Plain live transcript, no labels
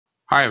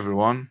Hi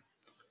everyone,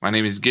 my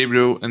name is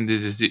Gabriel and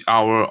this is the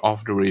Hour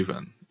of the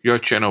Raven, your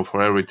channel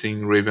for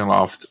everything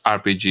Ravenloft,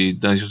 RPG,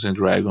 Dungeons and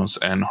Dragons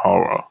and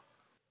horror.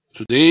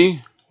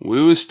 Today,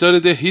 we will study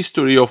the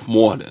history of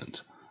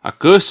Mordent, a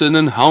cursed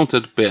and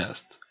haunted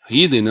past,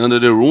 hidden under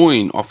the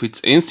ruin of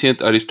its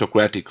ancient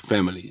aristocratic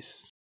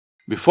families.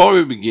 Before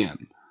we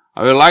begin,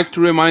 I would like to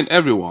remind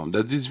everyone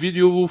that this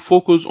video will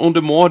focus on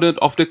the Mordent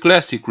of the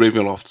classic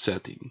Ravenloft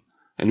setting,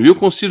 and will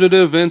consider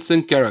the events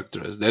and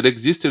characters that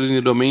existed in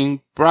the domain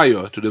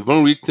prior to the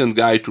Van Richten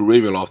Guide to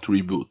Ravenloft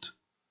reboot.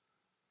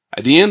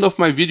 At the end of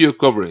my video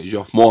coverage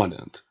of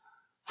Mordent,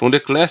 from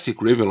the classic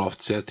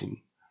Ravenloft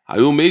setting, I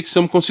will make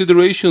some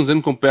considerations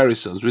and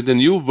comparisons with the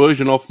new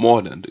version of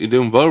Mordent in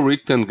the Van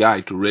Richten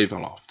Guide to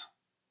Ravenloft.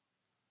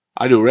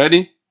 Are you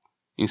ready?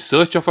 In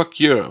search of a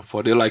cure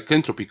for the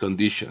lycanthropy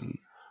condition,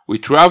 we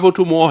travel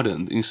to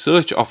Mordent in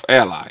search of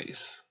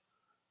allies.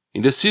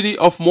 In the city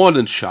of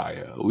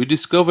Mordentshire, we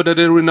discover that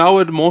the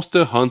renowned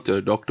monster hunter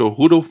Dr.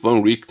 Rudolf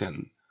van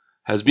Richten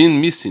has been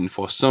missing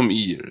for some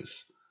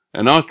years,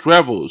 and our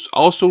travels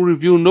also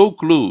reveal no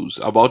clues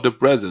about the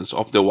presence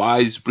of the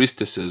wise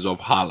priestesses of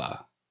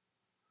Hala.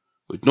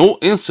 With no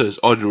answers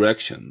or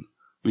direction,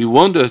 we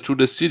wandered through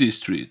the city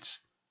streets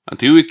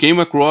until we came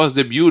across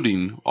the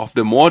building of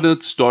the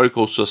Mordent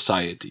Historical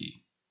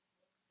Society.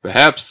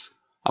 Perhaps,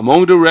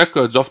 among the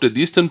records of the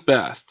distant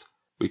past,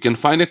 we can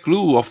find a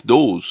clue of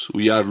those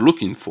we are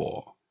looking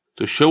for,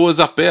 to show us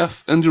a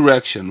path and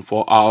direction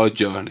for our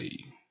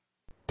journey.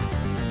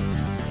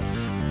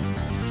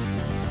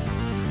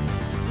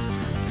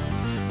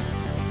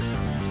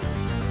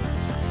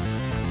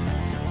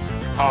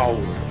 Hour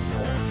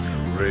of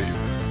the Raven.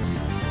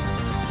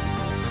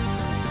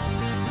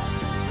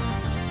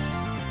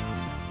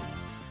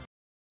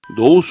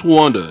 Those who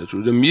wander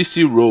through the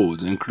misty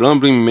roads and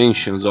crumbling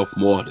mansions of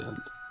Mordent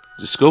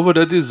discover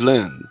that this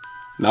land,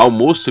 now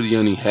mostly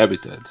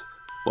uninhabited,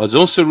 was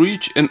once a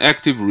rich and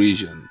active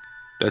region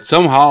that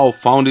somehow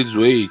found its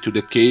way to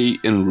decay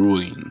and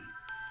ruin.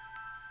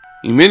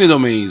 In many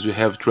domains we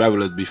have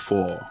traveled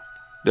before,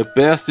 the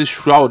past is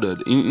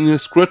shrouded in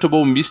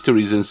inscrutable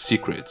mysteries and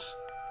secrets.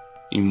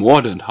 In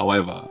Mordent,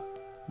 however,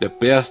 the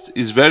past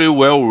is very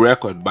well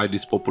recorded by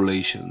this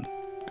population,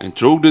 and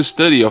through the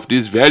study of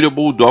these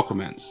valuable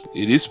documents,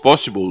 it is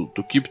possible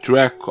to keep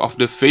track of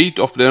the fate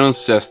of their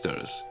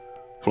ancestors,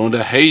 from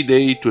their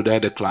heyday to their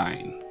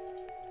decline.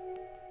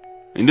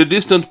 In the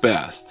distant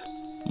past,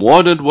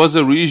 Mordent was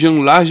a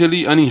region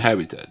largely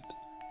uninhabited,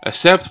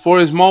 except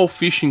for small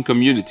fishing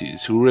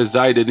communities who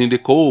resided in the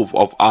cove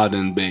of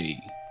Arden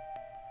Bay.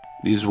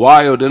 These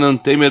wild and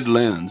untamed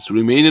lands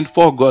remained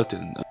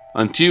forgotten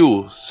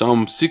until,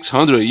 some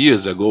 600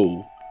 years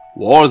ago,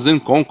 wars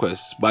and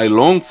conquests by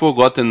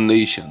long-forgotten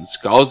nations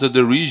caused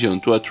the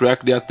region to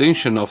attract the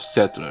attention of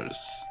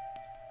settlers.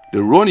 The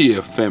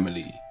Ronier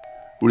family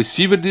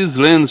received these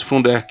lands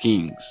from their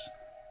kings,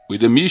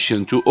 with a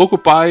mission to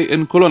occupy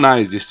and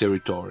colonize this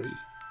territory.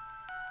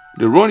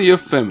 The Ronier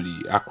family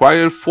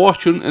acquired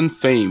fortune and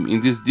fame in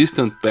this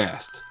distant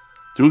past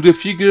through the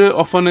figure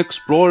of an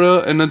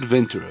explorer and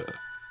adventurer,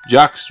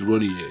 Jacques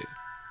Ronier,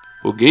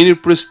 who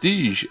gained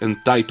prestige and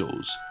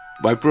titles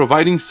by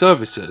providing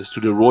services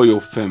to the royal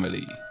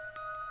family.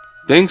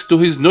 Thanks to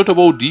his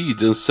notable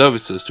deeds and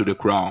services to the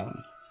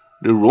crown,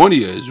 the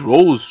Roniers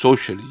rose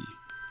socially,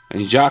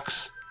 and Jacques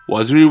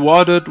was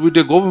rewarded with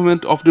the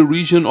government of the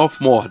region of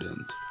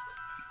Mordent,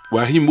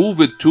 where he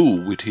moved to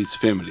with his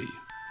family.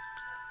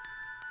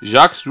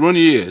 Jacques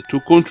Ronier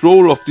took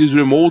control of these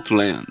remote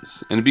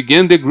lands and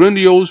began the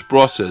grandiose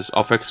process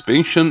of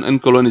expansion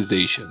and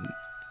colonization.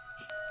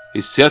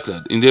 He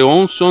settled in the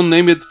once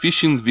unnamed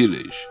fishing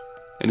village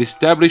and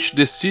established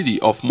the city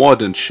of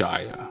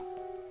Mordentshire.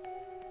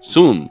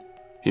 Soon,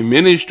 he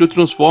managed to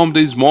transform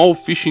the small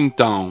fishing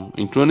town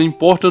into an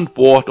important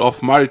port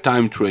of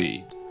maritime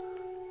trade,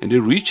 and the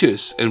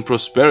riches and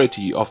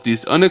prosperity of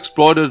this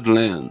unexplored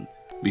land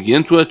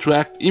began to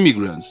attract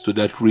immigrants to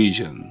that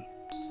region.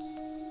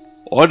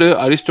 Other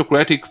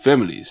aristocratic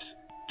families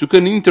took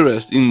an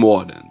interest in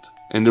Mordent,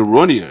 and the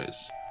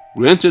Roniers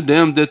granted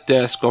them the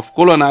task of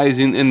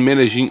colonizing and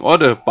managing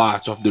other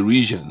parts of the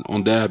region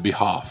on their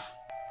behalf,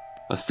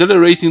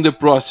 accelerating the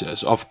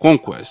process of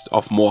conquest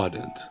of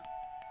Mordent.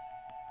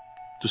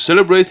 To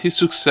celebrate his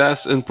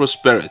success and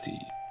prosperity,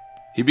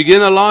 he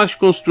began a large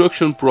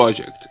construction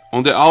project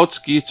on the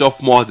outskirts of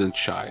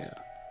Mordentshire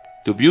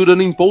to build an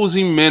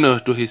imposing manor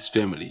to his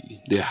family,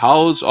 the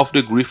House of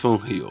the Griffin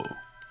Hill.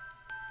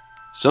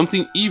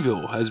 Something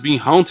evil has been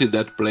haunting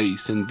that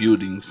place and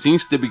building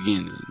since the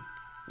beginning,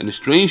 and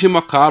strange and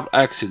macabre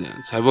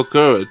accidents have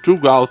occurred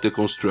throughout the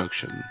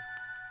construction.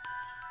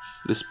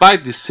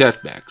 Despite these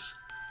setbacks,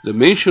 the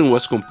mansion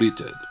was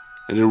completed,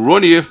 and the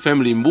Ronier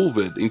family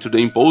moved into the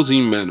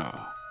imposing manor.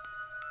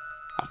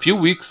 A few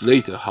weeks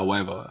later,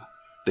 however,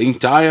 the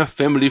entire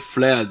family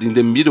fled in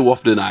the middle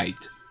of the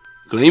night,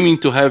 claiming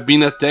to have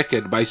been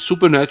attacked by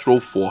supernatural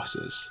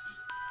forces,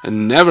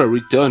 and never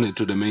returned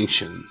to the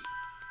mansion.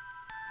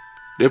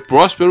 The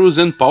prosperous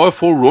and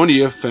powerful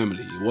Ronier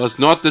family was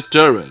not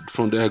deterred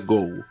from their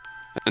goal,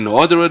 and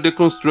ordered the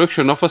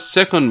construction of a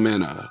second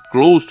manor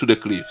close to the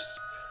cliffs,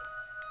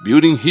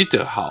 building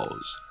Hitter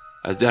House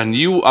as their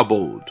new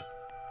abode,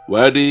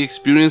 where they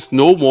experienced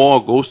no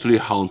more ghostly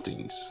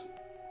hauntings.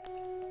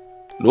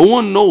 No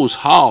one knows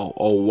how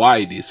or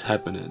why this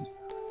happened,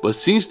 but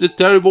since the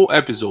terrible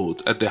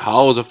episode at the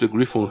House of the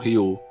Griffon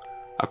Hill,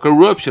 a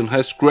corruption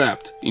has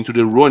crept into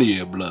the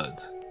Ronier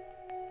blood.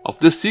 Of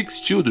the 6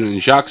 children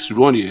Jacques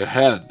Ronier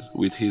had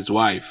with his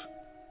wife,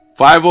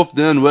 5 of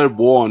them were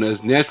born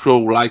as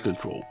natural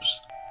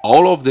lycanthropes.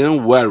 All of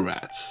them were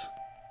rats.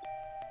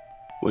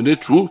 When the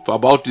truth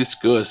about this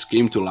curse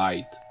came to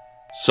light,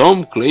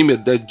 some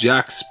claimed that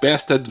Jack's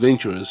past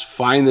adventures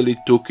finally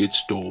took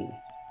its toll.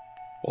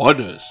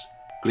 Others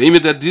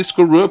claimed that this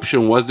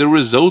corruption was the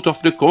result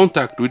of the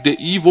contact with the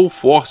evil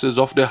forces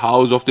of the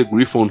House of the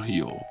Griffon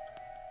Hill,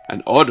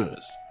 and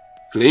others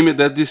claimed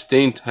that this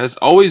taint has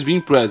always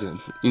been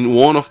present in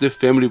one of the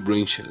family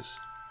branches,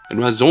 and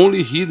was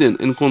only hidden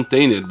and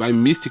contained by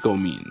mystical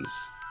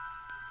means.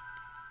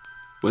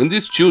 When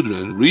these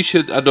children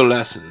reached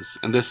adolescence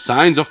and the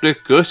signs of their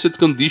cursed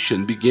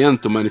condition began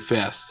to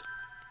manifest,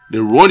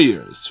 the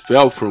Roniers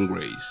fell from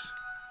grace.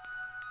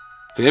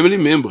 Family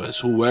members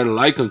who were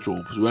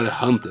lycanthropes were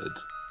hunted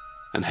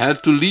and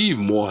had to leave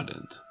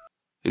Mordent,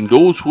 and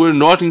those who were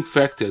not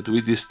infected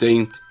with this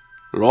taint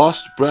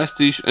lost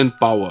prestige and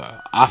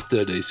power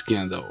after the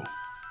scandal.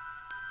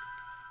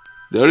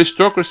 The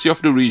aristocracy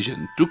of the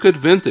region took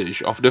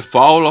advantage of the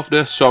fall of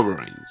their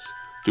sovereigns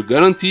to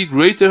guarantee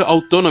greater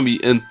autonomy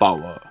and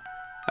power,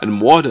 and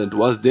Mordent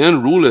was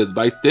then ruled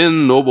by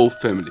 10 noble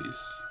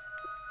families.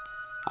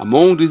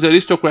 Among these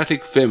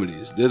aristocratic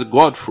families, the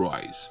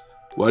Godfroys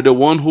were the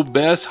one who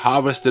best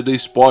harvested the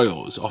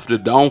spoils of the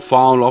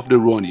downfall of the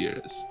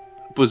Roniers,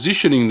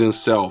 positioning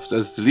themselves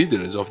as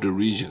leaders of the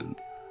region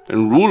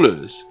and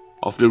rulers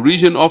of the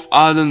region of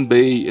Arden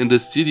Bay and the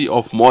city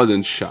of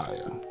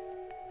Mordenshire.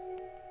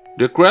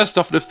 The crest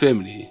of the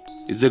family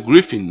is a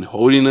griffin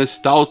holding a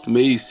stout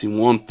mace in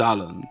one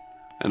talon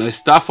and a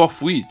staff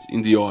of wheat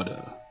in the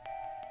other,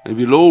 and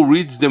below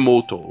reads the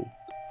motto,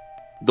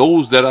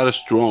 "Those that are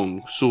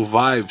strong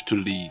survive to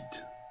lead."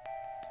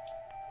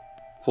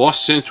 For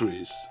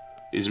centuries,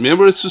 its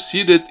members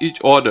succeeded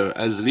each other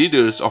as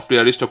leaders of the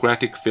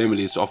aristocratic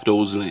families of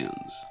those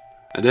lands,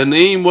 and their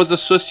name was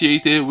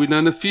associated with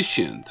an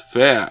efficient,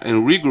 fair,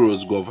 and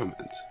rigorous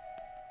government.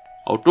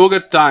 Although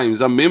at times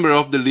a member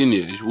of the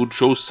lineage would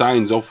show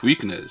signs of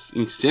weakness,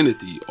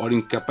 insanity, or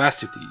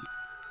incapacity,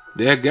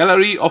 their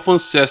gallery of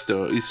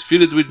ancestors is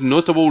filled with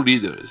notable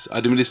leaders,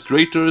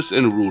 administrators,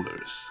 and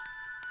rulers.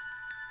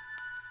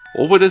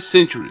 Over the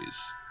centuries,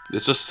 the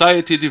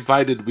society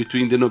divided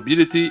between the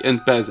nobility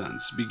and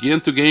peasants began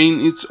to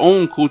gain its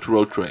own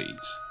cultural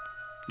traits,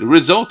 the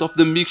result of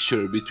the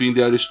mixture between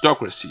the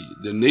aristocracy,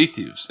 the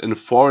natives, and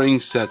foreign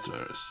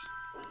settlers.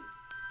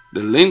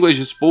 The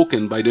language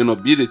spoken by the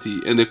nobility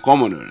and the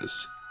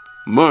commoners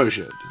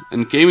merged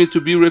and came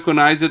to be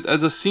recognized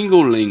as a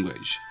single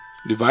language,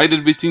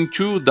 divided between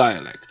 2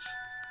 dialects,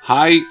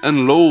 High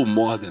and Low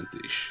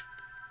Mordentish,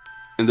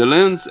 and the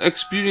lands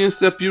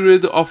experienced a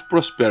period of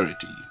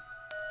prosperity.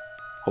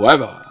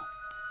 However,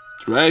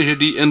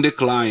 tragedy and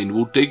decline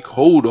would take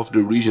hold of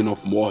the region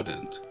of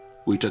Mordent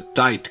with a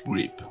tight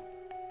grip.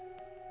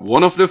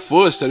 One of the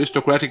first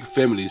aristocratic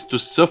families to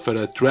suffer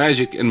a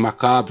tragic and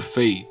macabre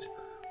fate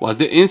was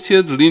the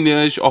ancient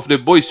lineage of the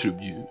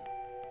Boistribu.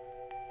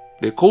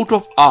 The coat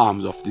of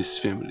arms of this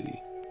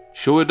family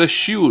showed a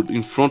shield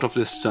in front of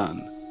the sun,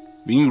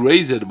 being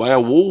raised by a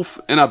wolf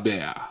and a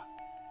bear,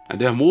 and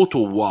their motto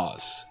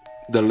was,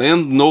 "The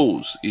land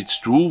knows its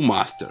true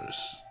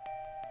masters."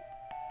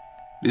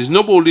 This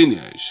noble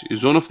lineage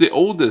is one of the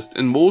oldest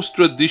and most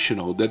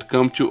traditional that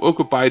come to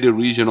occupy the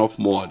region of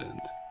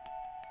Mordent,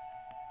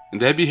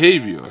 and their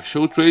behavior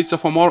show traits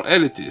of a more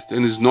elitist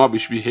and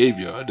snobbish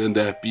behavior than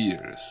their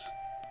peers.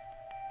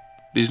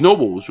 These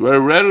nobles were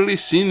rarely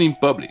seen in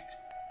public,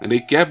 and they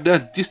kept their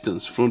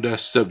distance from their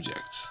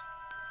subjects.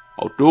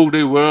 Although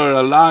they were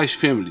a large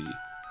family,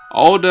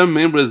 all their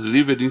members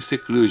lived in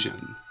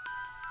seclusion,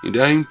 in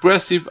their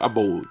impressive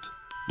abode,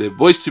 the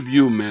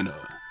Boistribu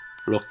Manor,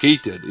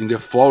 located in the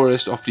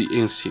forest of the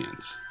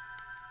ancients.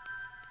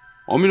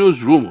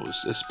 Ominous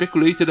rumors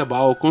speculated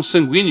about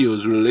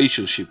consanguineous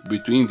relationship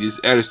between these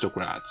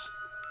aristocrats,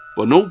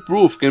 but no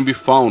proof can be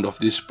found of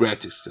these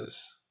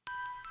practices.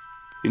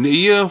 In the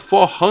year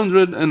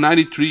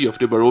 493 of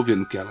the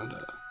Barovian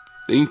calendar,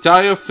 the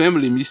entire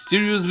family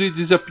mysteriously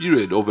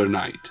disappeared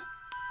overnight.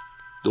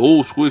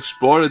 Those who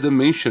explored the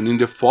mansion in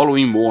the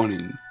following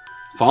morning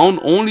found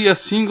only a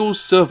single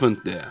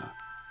servant there,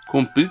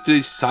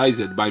 completely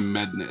seized by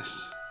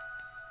madness.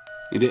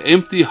 In the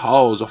empty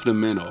halls of the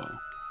manor,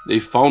 they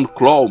found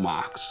claw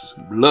marks,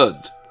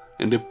 blood,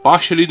 and the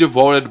partially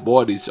devoured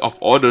bodies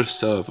of other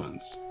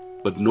servants,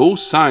 but no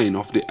sign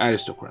of the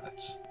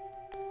aristocrats.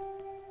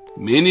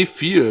 Many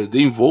fear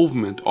the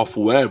involvement of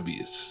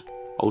werbeasts,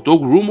 although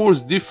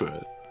rumors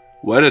differ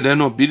whether their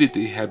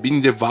nobility have been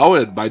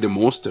devoured by the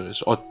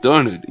monsters or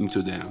turned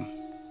into them.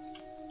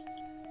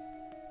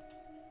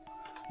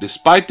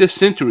 Despite the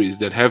centuries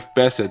that have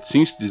passed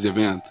since this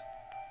event,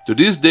 to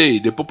this day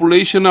the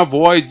population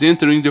avoids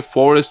entering the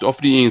Forest of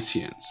the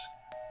Ancients,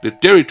 the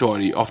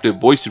territory of the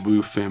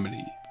Boisterbull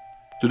family,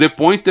 to the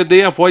point that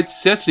they avoid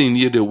settling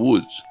near the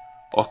woods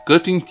or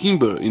cutting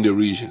timber in the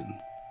region.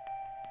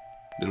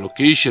 The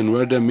location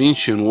where the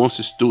mansion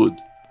once stood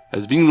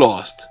has been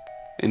lost,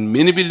 and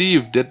many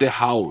believe that the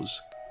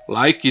house,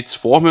 like its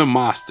former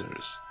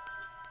masters,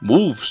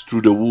 moves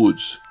through the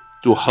woods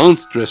to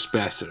hunt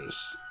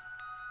trespassers.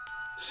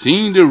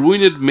 Seeing the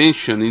ruined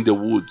mansion in the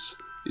woods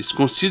is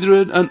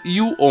considered an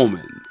ill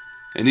omen,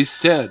 and is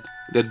said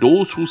that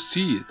those who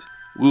see it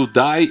will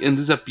die and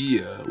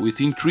disappear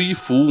within 3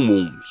 full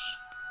moons.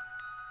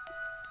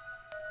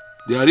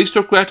 The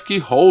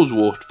aristocratic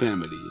Cubworth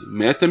family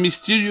met a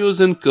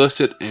mysterious and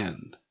cursed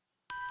end.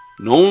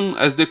 Known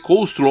as the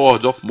Coast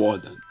Lords of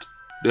Mordent,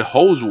 the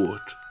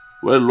Cubworth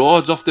were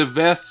lords of the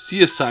vast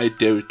seaside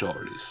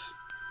territories,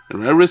 and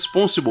were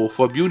responsible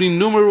for building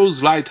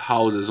numerous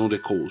lighthouses on the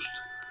coast,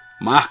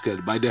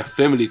 marked by their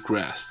family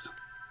crest.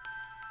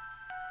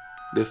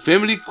 The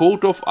family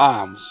coat of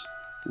arms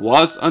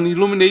was an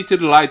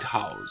illuminated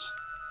lighthouse,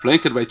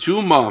 flanked by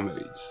 2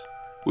 mermaids,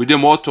 with the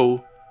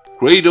motto,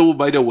 "Cradled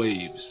by the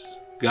waves,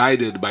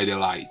 guided by the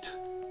light,"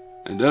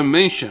 and their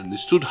mansion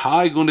stood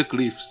high on the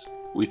cliffs,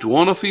 with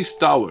one of its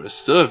towers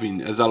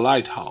serving as a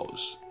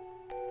lighthouse.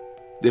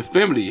 The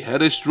family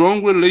had a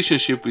strong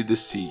relationship with the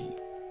sea,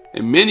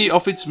 and many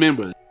of its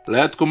members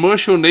led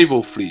commercial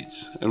naval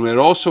fleets and were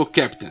also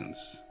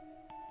captains.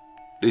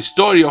 The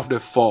story of the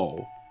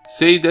fall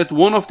says that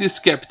one of these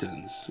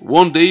captains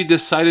one day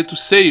decided to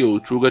sail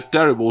through a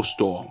terrible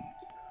storm,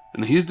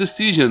 and his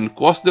decision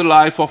cost the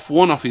life of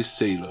one of his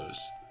sailors,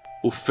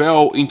 who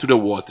fell into the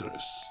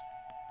waters.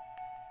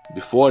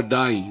 Before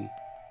dying,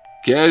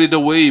 carried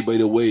away by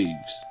the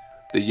waves,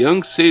 the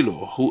young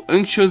sailor, who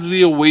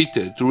anxiously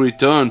awaited to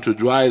return to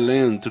dry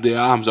land to the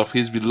arms of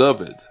his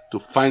beloved to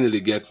finally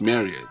get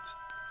married,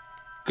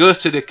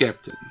 cursed the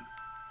captain.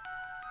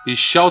 He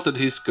shouted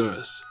his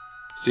curse,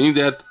 saying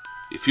that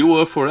if he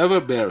were forever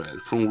barred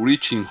from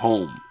reaching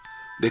home,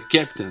 the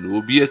captain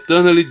would be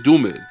eternally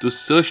doomed to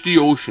search the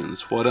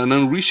oceans for an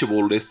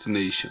unreachable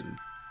destination.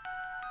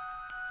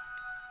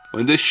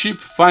 When the ship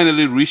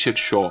finally reached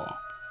shore,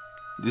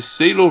 the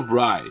sailor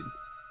bride,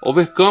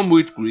 overcome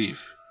with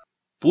grief,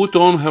 put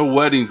on her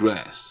wedding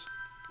dress,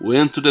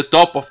 went to the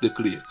top of the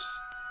cliffs,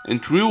 and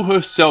threw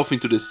herself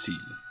into the sea.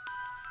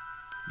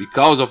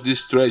 Because of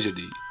this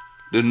tragedy,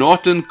 the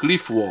northern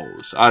cliff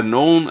walls are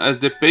known as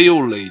the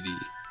Pale Lady,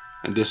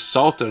 and the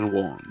southern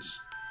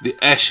ones, the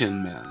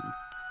Ashen Man,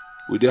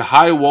 with the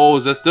high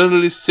walls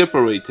eternally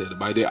separated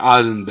by the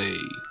Ardent Bay.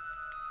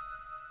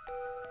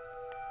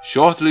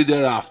 Shortly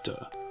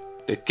thereafter,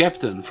 the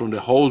captain from the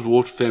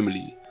Cubworth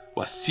family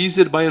was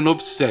seized by an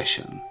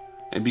obsession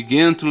and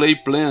began to lay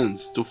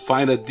plans to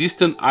find a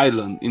distant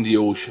island in the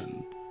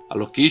ocean, a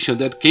location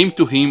that came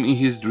to him in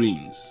his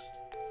dreams.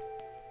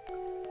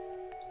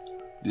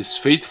 This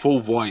fateful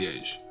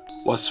voyage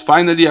was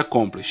finally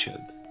accomplished,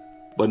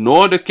 but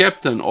nor the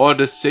captain or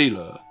the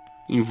sailor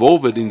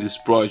involved in this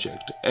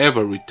project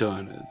ever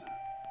returned.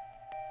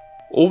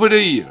 Over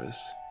the years,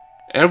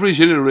 every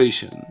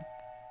generation,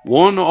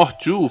 1 or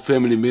 2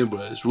 family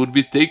members would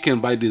be taken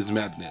by this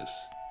madness,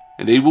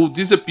 and they would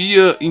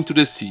disappear into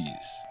the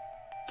seas,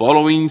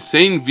 following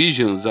insane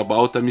visions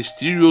about a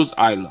mysterious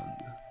island.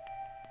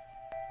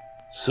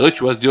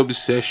 Such was the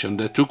obsession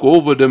that took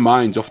over the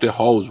minds of the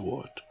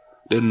Cubworth,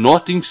 that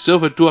nothing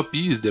served to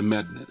appease the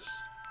madness.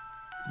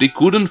 They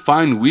couldn't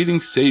find willing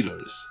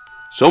sailors.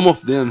 Some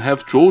of them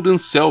have thrown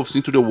themselves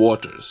into the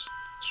waters,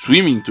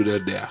 swimming to their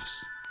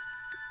deaths.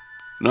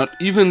 Not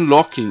even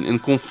locking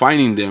and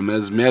confining them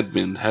as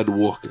madmen had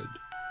worked,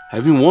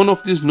 having one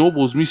of these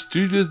nobles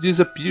mysteriously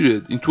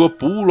disappeared into a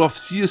pool of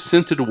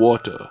sea-scented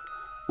water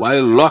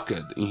while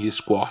locked in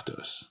his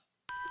quarters.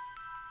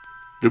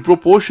 The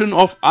proportion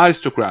of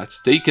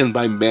aristocrats taken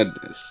by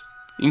madness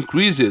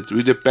increased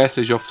with the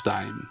passage of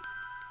time,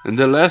 and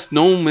the last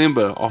known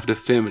member of the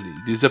family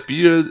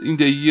disappeared in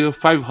the year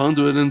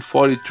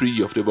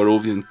 543 of the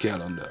Barovian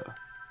calendar,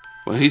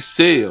 when he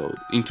sailed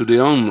into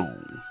the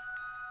unknown.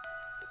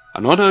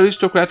 Another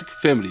aristocratic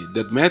family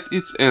that met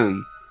its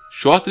end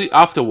shortly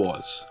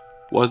afterwards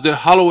was the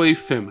Holloway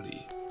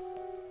family.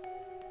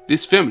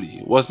 This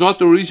family was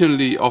not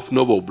originally of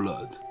noble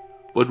blood,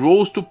 but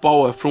rose to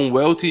power from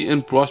wealthy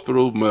and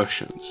prosperous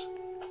merchants,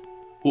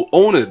 who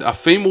owned a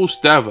famous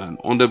tavern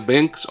on the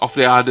banks of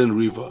the Arden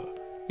River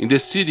in the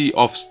city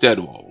of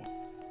Stadwell.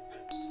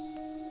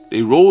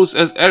 They rose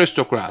as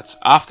aristocrats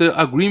after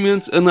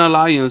agreements and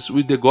alliance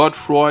with the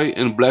Godfroy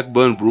and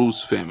Blackburn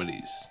Bruce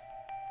families.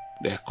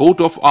 Their coat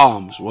of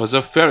arms was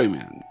a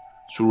ferryman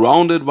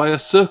surrounded by a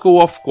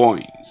circle of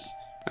coins,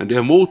 and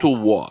their motto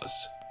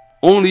was,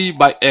 "Only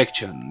by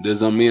action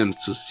does a man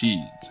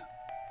succeed."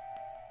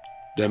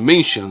 Their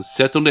mansion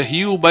sat on the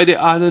hill by the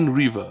Arden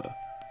River,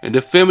 and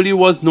the family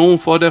was known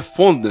for their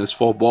fondness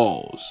for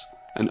balls,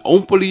 and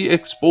openly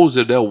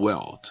exposed their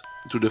wealth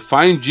to the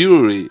fine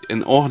jewelry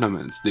and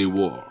ornaments they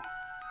wore.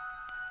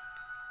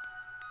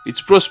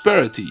 Its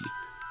prosperity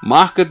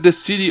marked the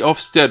city of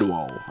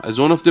Steadwall as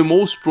one of the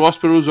most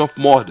prosperous of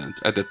Mordent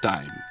at the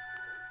time,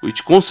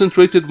 which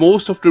concentrated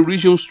most of the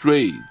region's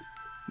trade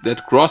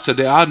that crossed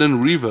the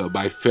Arden River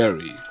by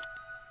ferry.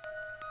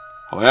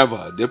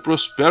 However, the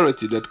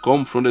prosperity that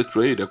came from the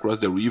trade across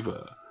the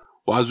river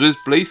was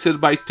replaced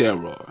by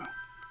terror.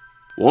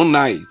 One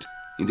night,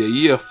 in the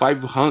year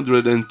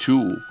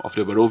 502 of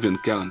the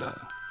Barovian calendar,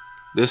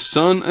 the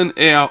son and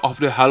heir of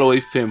the Holloway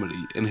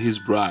family and his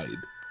bride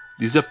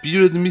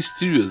disappeared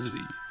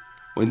mysteriously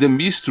when the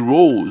mist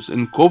rose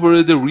and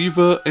covered the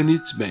river and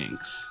its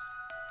banks.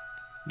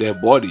 Their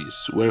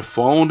bodies were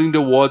found in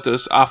the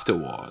waters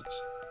afterwards,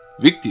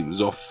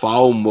 victims of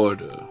foul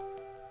murder.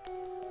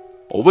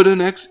 Over the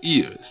next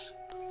years,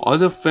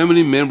 other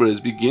family members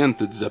began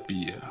to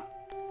disappear.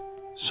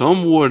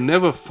 Some were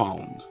never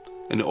found,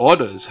 and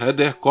others had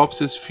their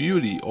corpses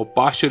fully or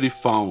partially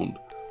found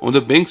on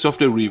the banks of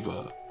the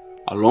river,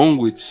 along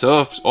with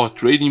serfs or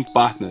trading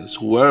partners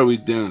who were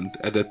with them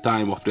at the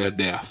time of their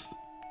death.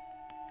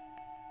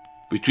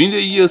 Between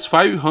the years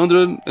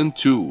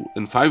 502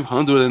 and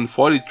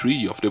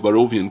 543 of the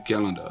Barovian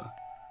calendar,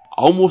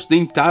 almost the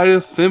entire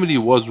family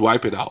was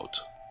wiped out.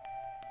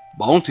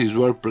 Bounties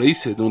were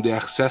placed on the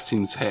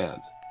assassin's head,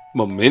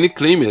 but many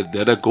claimed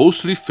that a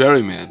ghostly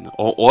ferryman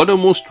or other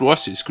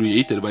monstrosities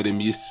created by the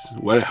mists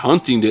were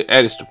hunting the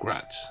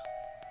aristocrats.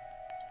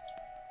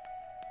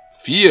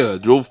 Fear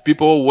drove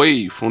people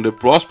away from the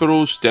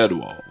prosperous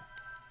Steadwall,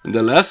 and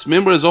the last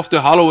members of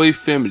the Holloway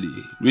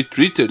family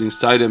retreated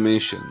inside the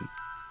mansion,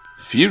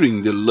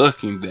 fearing the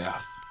lurking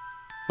death,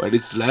 where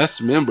its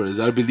last members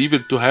are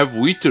believed to have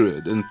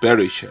withered and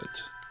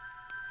perished.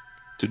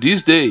 To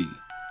this day,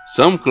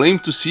 some claim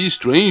to see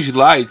strange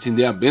lights in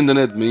the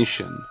abandoned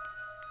mansion,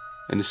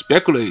 and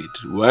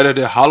speculate whether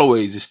the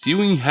Holloways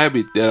still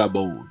inhabit their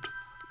abode,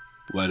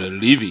 whether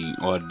living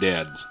or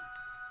dead.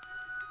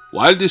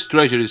 While these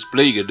treasures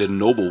plagued the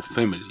noble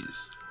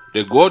families,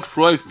 the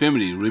Godfrey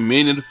family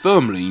remained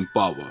firmly in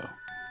power.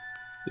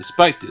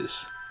 Despite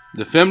this,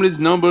 the family's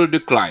number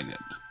declined,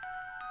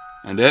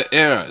 and their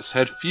heirs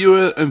had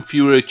fewer and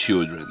fewer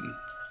children.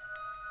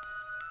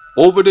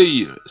 Over the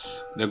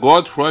years, the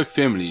Godfrey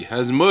family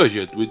has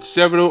merged with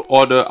several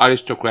other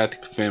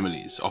aristocratic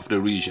families of the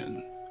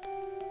region.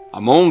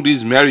 Among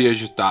these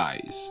marriage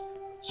ties,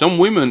 some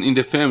women in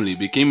the family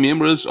became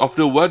members of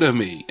the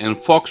Weathermay and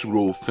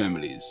Foxgrove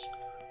families,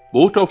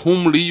 both of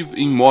whom live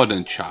in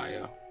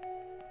Mordentshire.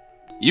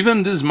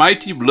 Even this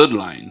mighty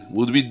bloodline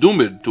would be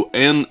doomed to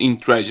end in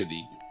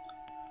tragedy.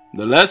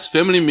 The last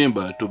family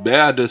member to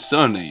bear the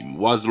surname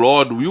was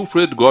Lord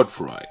Wilfred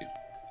Godfrey.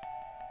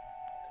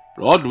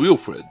 Lord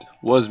Wilfred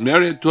was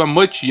married to a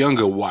much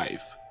younger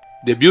wife,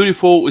 the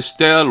beautiful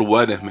Estelle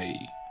Weathermay,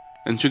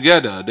 and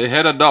together they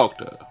had a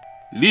daughter,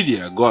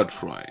 Lydia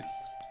Godfrey.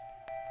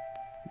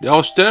 The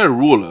austere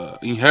ruler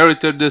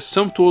inherited the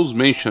sumptuous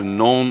mansion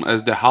known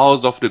as the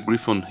House of the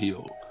Griffin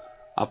Hill,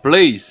 a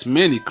place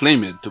many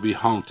claimed to be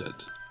haunted.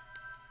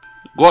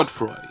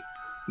 Godfrey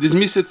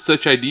dismissed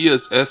such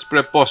ideas as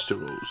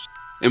preposterous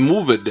and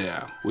moved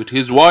there with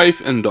his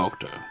wife and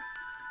daughter.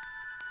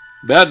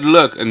 Bad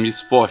luck and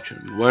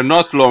misfortune were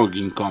not long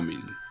in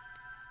coming.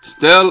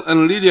 Stell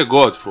and Lydia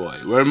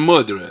Godfrey were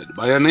murdered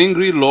by an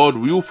angry Lord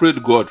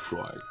Wilfred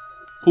Godfrey,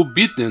 who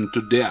beat them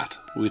to death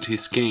with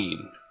his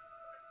cane.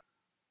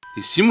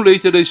 He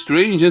simulated a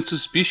strange and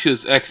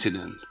suspicious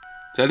accident,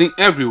 telling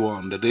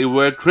everyone that they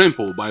were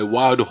trampled by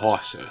wild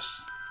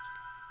horses.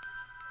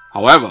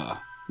 However,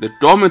 the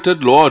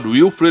tormented Lord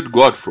Wilfred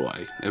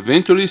Godfrey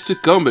eventually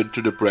succumbed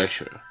to the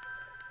pressure,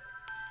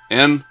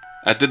 and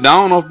at the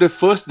dawn of the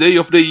first day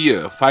of the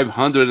year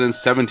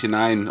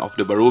 579 of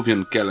the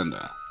Barovian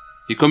calendar,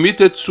 he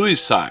committed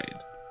suicide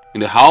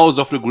in the House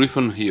of the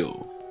Griffin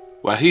Hill,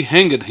 where he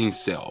hanged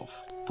himself,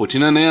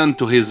 putting an end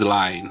to his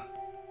line.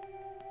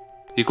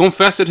 He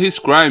confessed his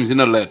crimes in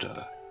a letter,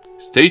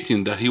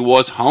 stating that he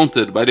was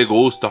haunted by the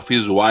ghost of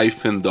his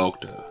wife and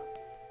daughter.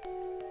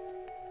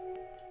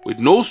 With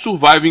no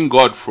surviving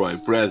Godfrey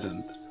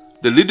present,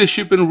 the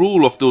leadership and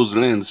rule of those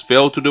lands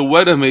fell to the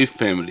Weathermay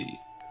family,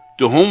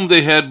 to whom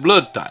they had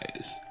blood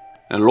ties,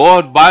 and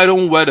Lord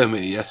Byron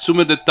Weathermay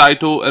assumed the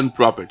title and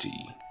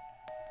property.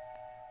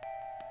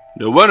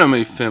 The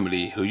Weathermay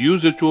family, who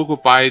used to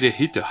occupy the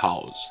Hitter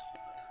House,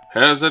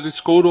 has at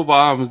its coat of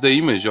arms the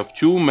image of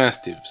two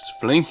mastiffs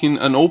flanking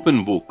an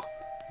open book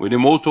with the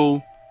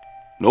motto,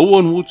 "No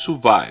one would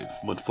survive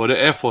but for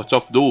the efforts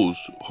of those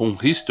whom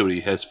history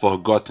has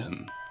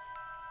forgotten."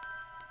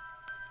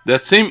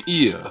 That same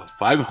year,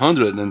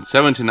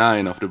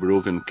 579 of the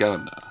Barovian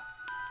calendar,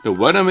 the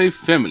Weathermay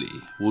family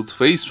would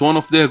face one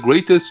of their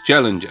greatest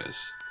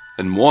challenges,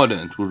 and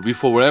Mordent would be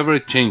forever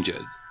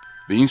changed,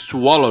 being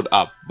swallowed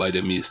up by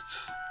the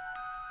mists.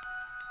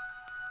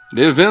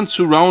 The events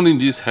surrounding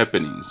these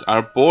happenings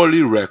are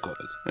poorly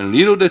recorded, and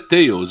little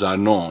details are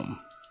known.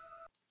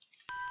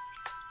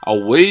 A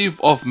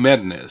wave of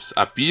madness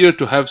appeared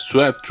to have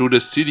swept through the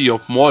city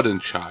of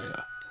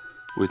Mordentshire,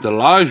 with a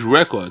large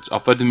record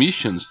of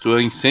admissions to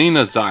an insane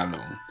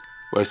asylum,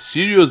 where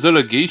serious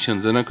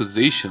allegations and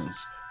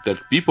accusations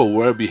that people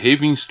were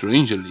behaving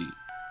strangely,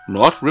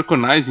 not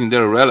recognizing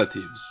their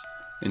relatives,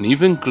 and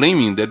even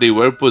claiming that they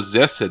were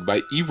possessed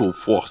by evil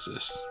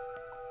forces.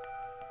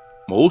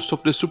 Most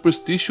of the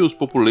superstitious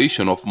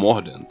population of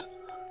Mordent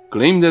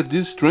claim that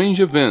these strange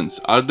events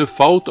are the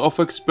fault of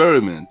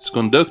experiments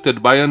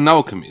conducted by an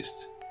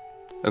alchemist,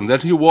 and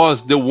that he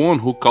was the one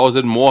who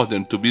caused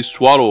Mordent to be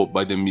swallowed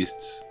by the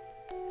mists,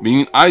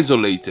 being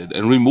isolated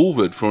and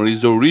removed from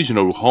his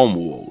original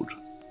homeworld.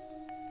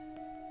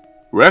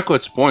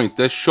 Records point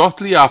that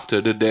shortly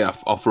after the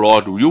death of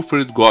Lord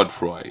Wilfred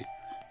Godfroy,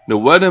 the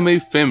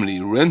Weathermay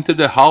family rented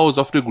the house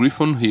of the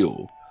Griffon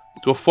Hill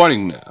to a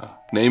foreigner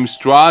named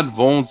Strad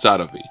von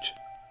Zarovich,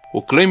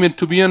 who claimed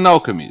to be an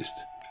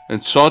alchemist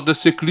and sought the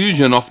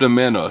seclusion of the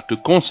manor to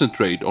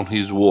concentrate on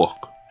his work.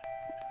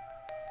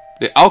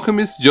 The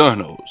alchemist's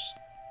journals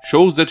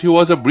shows that he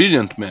was a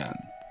brilliant man,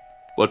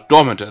 but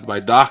tormented by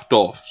dark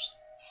thoughts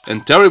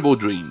and terrible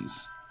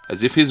dreams,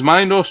 as if his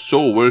mind or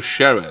soul were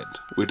shared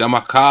with a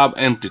macabre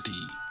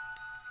entity.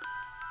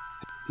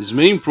 His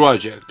main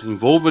project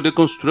involved the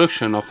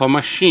construction of a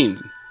machine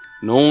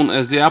known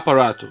as the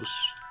apparatus,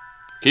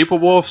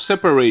 capable of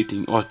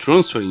separating or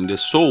transferring the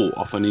soul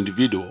of an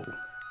individual.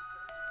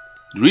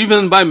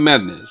 Driven by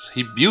madness,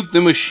 he built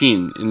the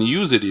machine and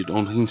used it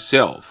on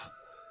himself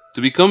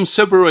to become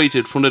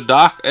separated from the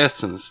dark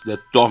essence that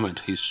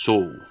tormented his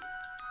soul.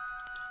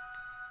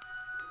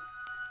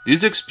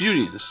 This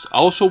experience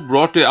also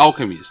brought the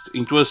alchemist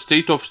into a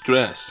state of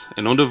stress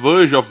and on the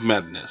verge of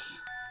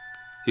madness.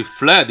 He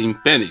fled in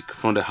panic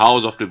from the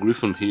house of the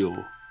Griffon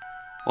Hill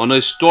on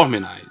a stormy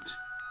night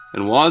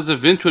and was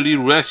eventually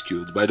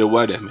rescued by the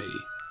Weathermay,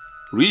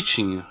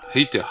 reaching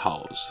Heather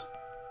House.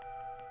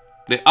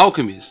 The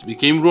alchemist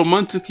became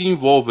romantically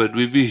involved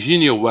with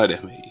Virginia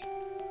Weathermay,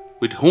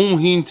 with whom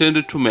he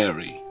intended to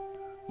marry,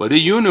 but the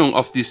union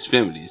of these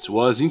families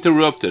was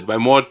interrupted by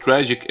more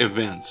tragic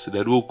events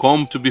that will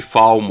come to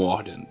befall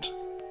Mordent.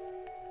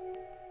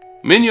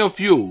 Many of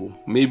you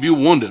may be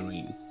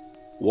wondering,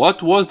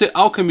 what was the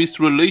alchemist's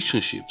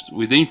relationships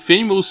with the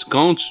infamous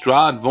Count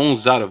Strad von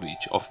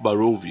Zarovich of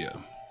Barovia?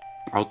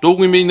 Although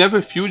we may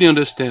never fully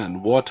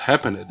understand what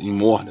happened in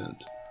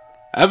Mordent,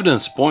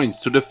 evidence points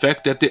to the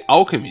fact that the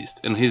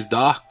alchemist and his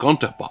dark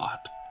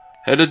counterpart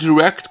had a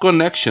direct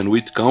connection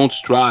with Count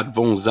Strad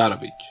von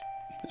Zarovich,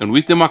 and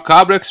with the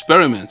macabre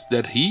experiments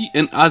that he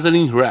and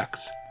Azalin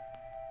Rex,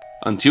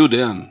 until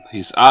then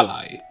his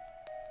ally,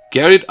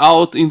 carried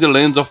out in the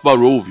lands of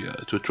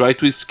Barovia to try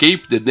to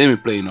escape the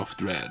demiplane of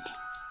dread.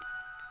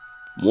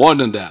 More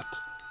than that,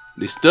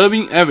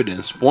 disturbing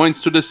evidence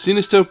points to the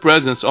sinister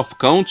presence of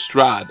Count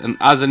Strad and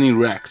Azalin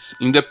Rex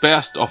in the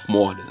past of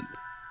Mordent,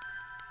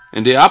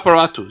 and the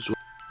apparatus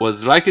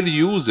was likely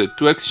used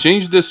to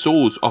exchange the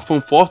souls of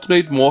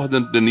unfortunate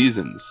Mordent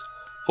denizens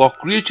for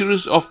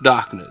creatures of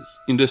darkness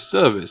in the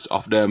service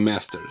of their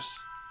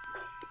masters.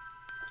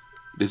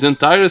 This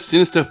entire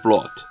sinister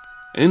plot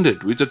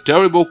ended with a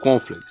terrible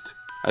conflict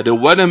at the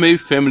Weathermay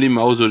family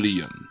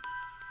mausoleum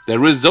that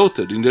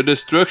resulted in the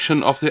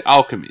destruction of the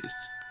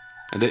alchemists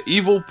and the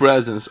evil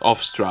presence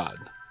of Strad,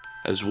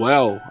 as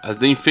well as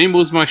the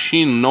infamous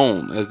machine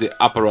known as the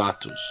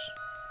apparatus.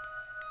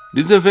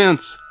 These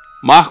events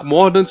mark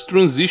Mordent's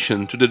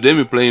transition to the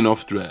demiplane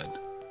of dread,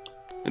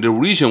 and the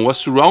region was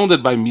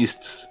surrounded by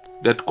mists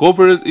that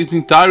covered its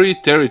entire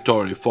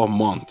territory for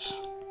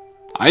months,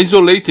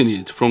 isolating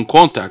it from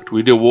contact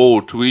with the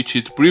world to which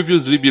it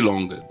previously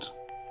belonged.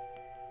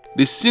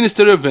 This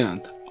sinister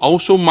event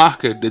also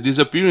marked the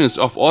disappearance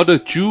of other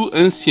two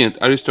ancient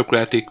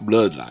aristocratic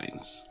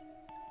bloodlines.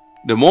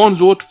 The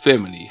Monsworth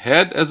family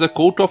had as a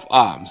coat of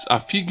arms a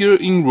figure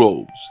in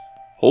robes,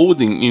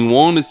 holding in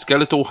one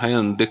skeletal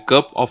hand the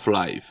cup of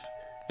life,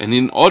 and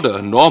in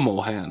other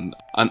normal hand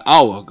an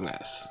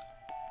hourglass.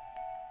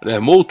 Their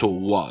motto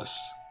was,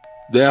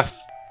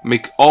 "Death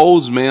make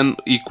all men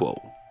equal,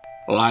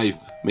 life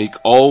make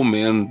all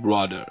men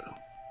brother."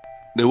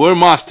 They were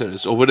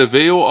masters over the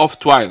Veil of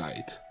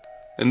Twilight,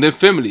 and the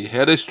family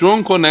had a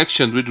strong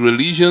connection with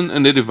religion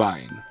and the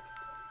divine.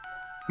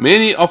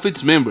 Many of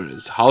its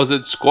members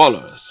housed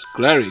scholars,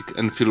 clerics,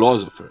 and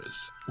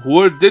philosophers, who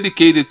were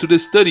dedicated to the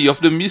study of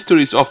the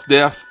mysteries of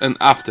death and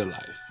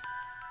afterlife.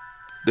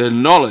 Their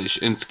knowledge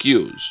and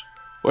skills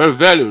were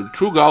valued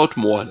throughout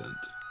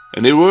Mordent,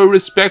 and they were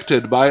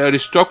respected by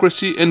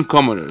aristocracy and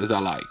commoners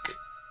alike,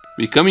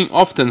 becoming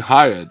often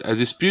hired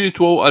as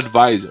spiritual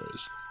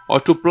advisors or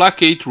to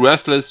placate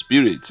restless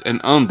spirits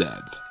and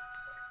undead.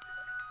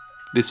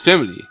 This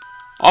family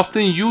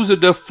often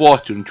used their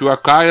fortune to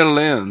acquire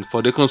land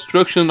for the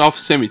construction of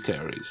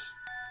cemeteries,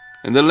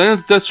 and the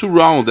lands that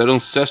surround their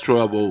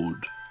ancestral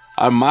abode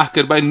are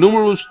marked by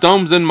numerous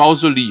tombs and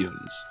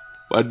mausoleums,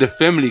 where the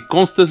family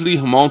constantly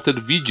mounted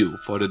vigil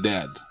for the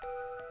dead.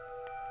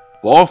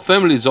 Poor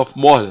families of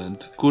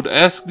Mordent could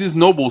ask these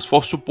nobles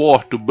for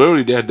support to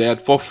bury their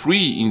dead for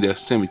free in their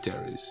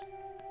cemeteries,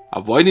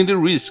 avoiding the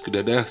risk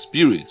that their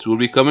spirits would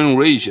become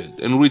enraged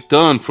and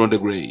return from the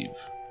grave.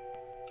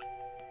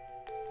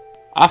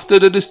 After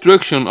the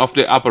destruction of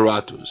the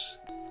apparatus,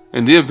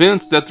 and the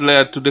events that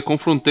led to the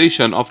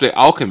confrontation of the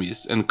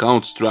alchemist and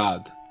Count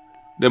Strahd,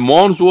 the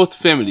Mornsworth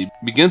family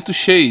began to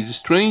chase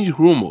strange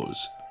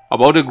rumors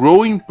about the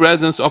growing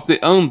presence of the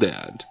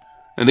undead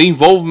and the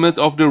involvement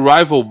of the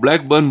rival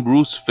Blackburn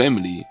Bruce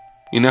family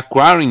in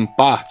acquiring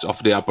parts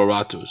of the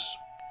apparatus.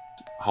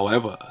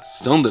 However,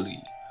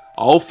 suddenly,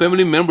 all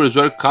family members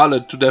were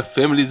called to their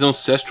family's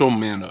ancestral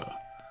manor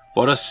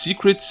for a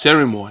secret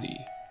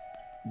ceremony,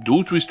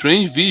 due to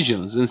strange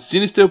visions and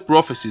sinister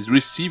prophecies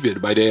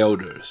received by the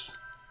elders.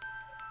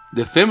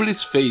 The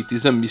family's fate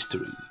is a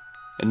mystery,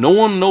 and no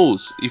one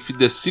knows if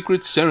the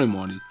secret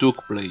ceremony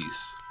took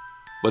place,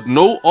 but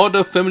no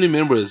other family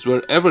members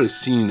were ever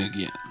seen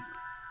again.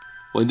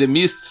 When the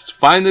mists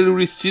finally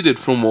receded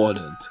from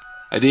Mordent,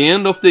 at the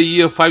end of the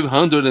year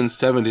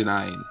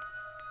 579,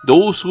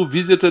 those who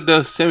visited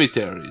the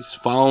cemeteries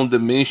found the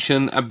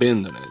mansion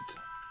abandoned.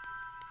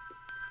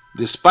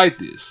 Despite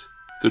this,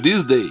 to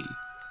this day,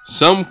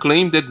 some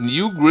claim that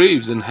new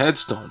graves and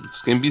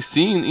headstones can be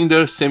seen in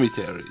their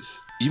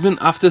cemeteries, even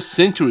after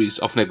centuries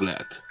of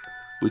neglect,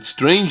 with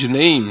strange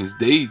names,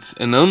 dates,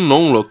 and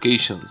unknown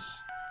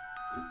locations.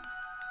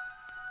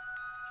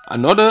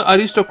 Another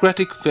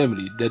aristocratic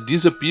family that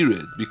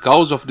disappeared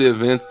because of the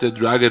events that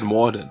dragged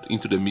Mordent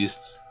into the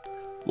mists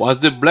was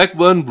the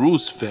Blackburn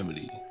Bruce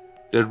family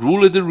that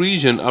ruled the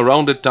region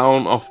around the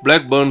town of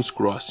Blackburn's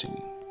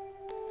Crossing.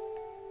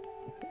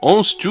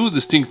 Once two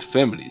distinct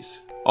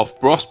families of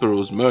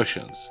prosperous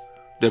merchants,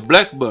 the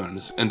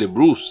Blackburns and the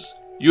Bruces,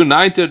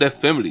 united their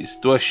families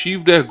to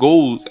achieve their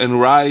goals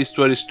and rise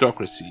to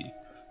aristocracy,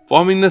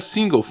 forming a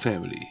single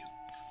family.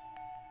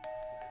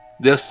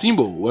 Their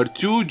symbol were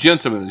two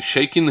gentlemen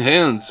shaking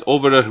hands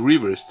over a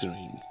river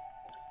stream.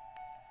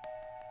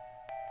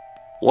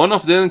 One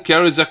of them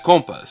carries a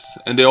compass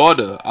and the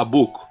other a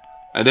book,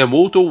 and their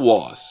motto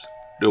was,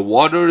 "The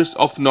waters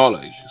of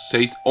knowledge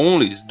sate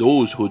only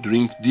those who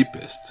drink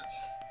deepest."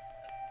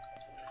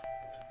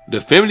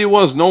 The family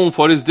was known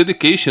for its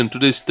dedication to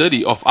the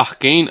study of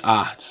arcane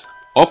arts,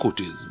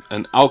 occultism,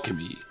 and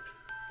alchemy,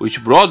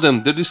 which brought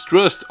them the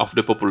distrust of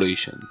the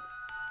population.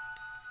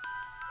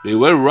 They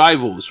were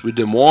rivals with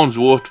the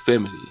Mornsworth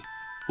family,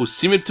 who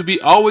seemed to be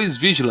always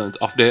vigilant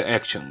of their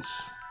actions.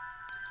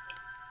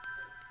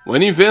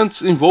 When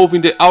events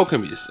involving the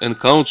alchemist and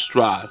Count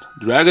Strahd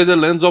dragged the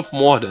lands of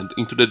Mordent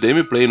into the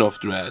demiplane of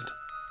dread,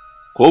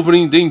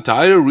 covering the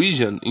entire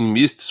region in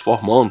mists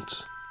for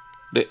months,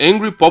 the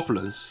angry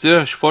populace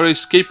searched for a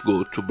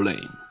scapegoat to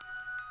blame.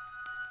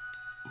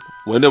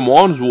 When the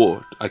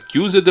Mornsworth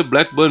accused the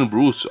Blackburn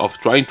Bruce of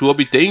trying to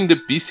obtain the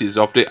pieces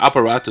of the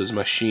apparatus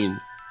machine,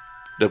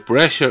 the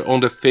pressure on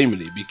the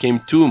family became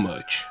too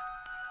much.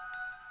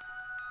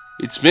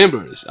 Its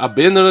members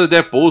abandoned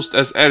their posts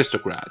as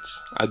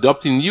aristocrats,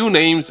 adopting new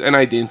names and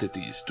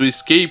identities to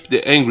escape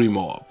the angry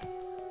mob.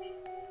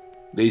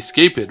 They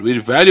escaped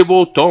with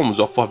valuable tomes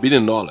of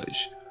forbidden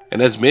knowledge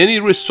and as many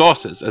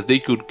resources as they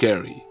could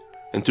carry,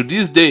 and to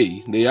this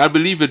day they are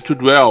believed to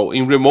dwell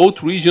in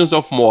remote regions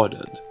of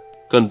Mordent,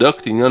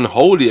 conducting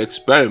unholy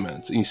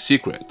experiments in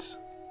secret.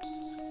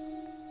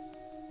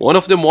 One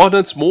of the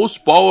Mordent's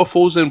most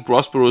powerful and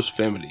prosperous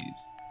families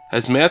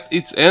has met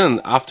its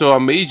end after a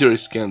major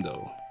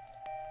scandal.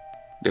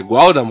 The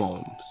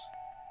Gualdamons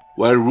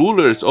were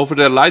rulers over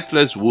the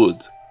Lightless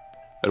Wood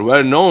and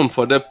were known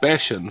for their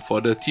passion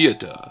for the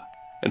theater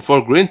and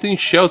for granting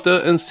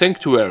shelter and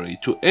sanctuary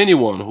to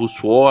anyone who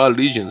swore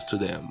allegiance to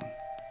them.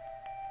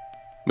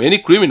 Many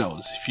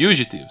criminals,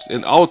 fugitives,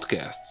 and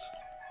outcasts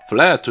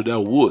fled to their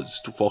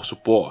woods for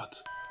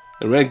support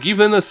and were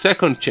given a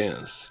second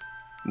chance,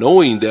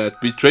 knowing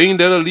that betraying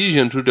their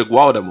allegiance to the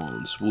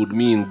Gualdamons would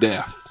mean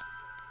death.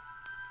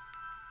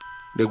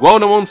 The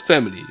Gualdamon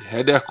family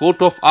had their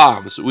coat of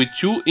arms with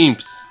two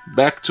imps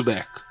back to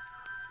back,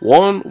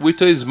 one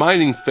with a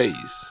smiling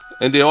face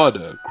and the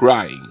other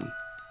crying.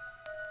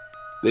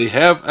 They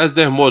have as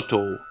their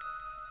motto,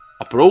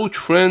 "Approach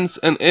friends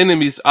and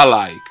enemies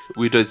alike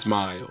with a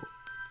smile,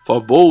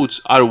 for both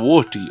are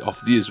worthy of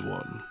this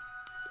one."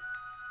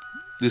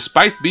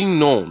 Despite being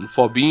known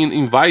for being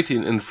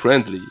inviting and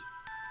friendly,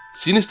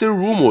 sinister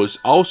rumors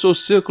also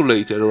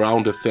circulated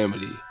around the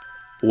family,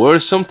 who were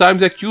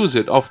sometimes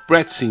accused of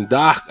practicing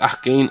dark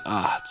arcane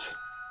arts.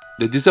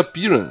 The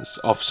disappearance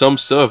of some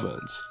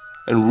servants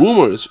and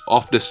rumors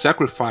of the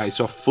sacrifice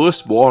of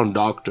firstborn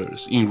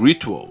daughters in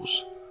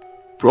rituals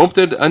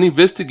prompted an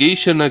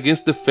investigation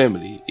against the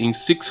family in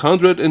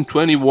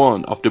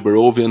 621 of the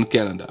Barovian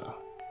calendar.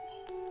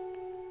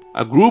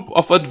 A group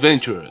of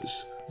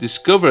adventurers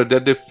discovered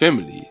that the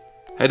family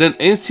had an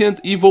ancient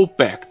evil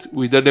pact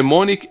with a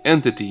demonic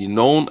entity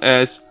known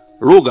as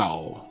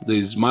Rogal,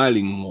 the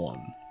Smiling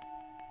One.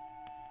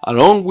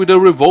 Along with a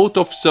revolt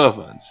of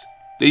servants,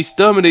 they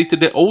exterminated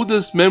the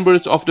oldest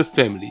members of the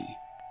family.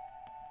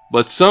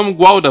 But some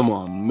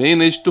Gualdamon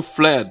managed to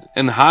flee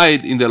and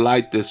hide in the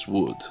Lightless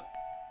Wood.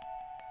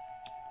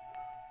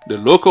 The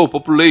local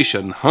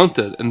population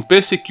hunted and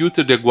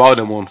persecuted the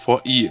Gualdamon for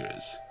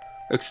years,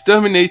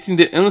 exterminating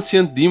the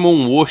ancient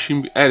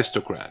demon-worshipping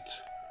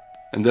aristocrats,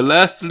 and the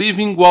last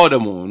living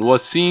Waldemon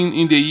was seen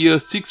in the year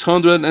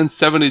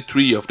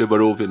 673 of the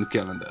Barovian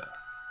calendar.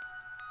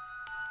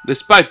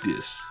 Despite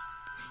this,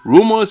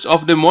 rumors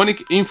of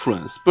demonic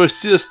influence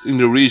persist in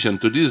the region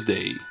to this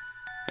day,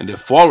 and the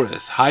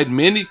forests hide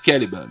many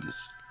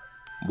Calibans,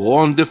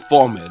 born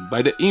deformed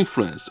by the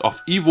influence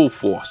of evil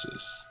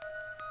forces.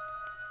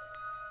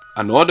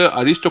 Another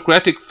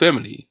aristocratic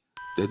family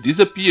that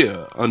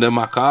disappeared under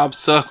macabre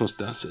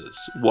circumstances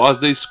was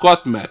the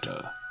Scott Matter,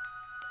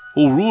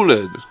 who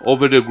ruled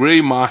over the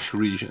Grey Marsh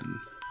region.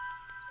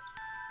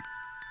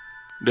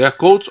 Their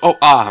coats of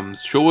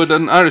arms showed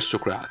an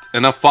aristocrat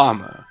and a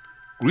farmer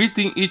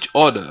greeting each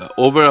other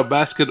over a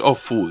basket of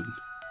food,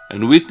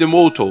 and with the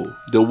motto,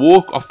 "The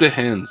work of the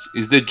hands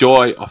is the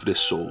joy of the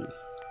soul."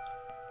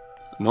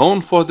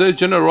 Known for their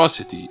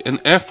generosity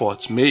and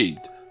efforts made,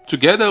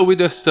 together with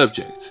their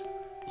subjects,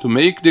 to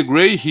make the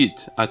Grey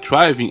Heath a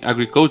thriving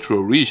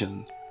agricultural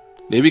region,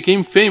 they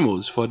became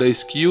famous for their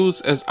skills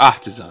as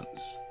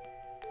artisans.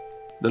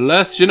 The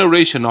last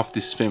generation of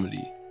this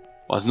family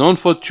was known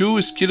for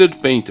two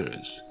skilled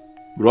painters,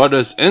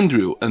 brothers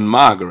Andrew and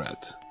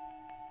Margaret.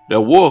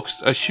 Their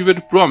works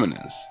achieved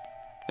prominence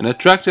and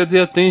attracted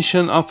the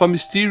attention of a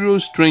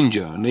mysterious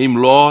stranger named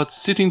Lord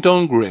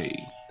Sittington Grey,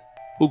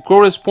 who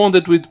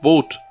corresponded with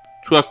both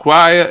to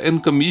acquire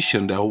and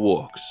commission their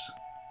works.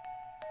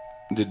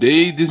 The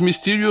day this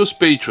mysterious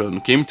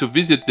patron came to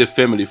visit the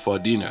family for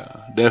dinner,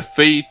 their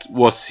fate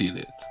was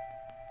sealed.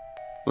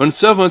 When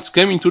servants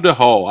came into the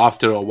hall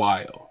after a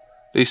while,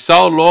 they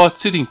saw Lord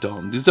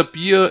Sittington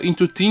disappear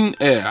into thin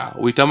air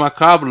with a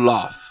macabre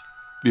laugh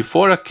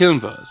before a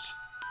canvas,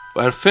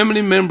 where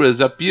family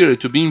members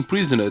appeared to be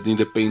imprisoned in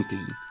the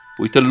painting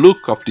with a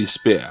look of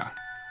despair.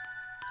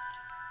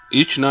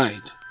 Each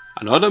night,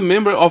 another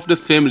member of the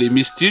family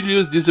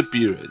mysteriously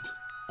disappeared,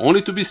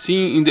 only to be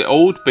seen in the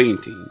old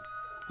painting,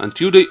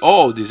 until they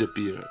all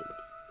disappeared.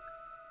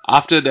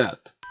 After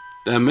that,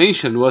 the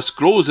mansion was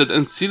closed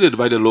and sealed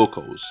by the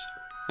locals,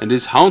 and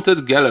this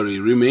haunted gallery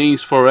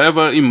remains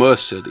forever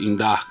immersed in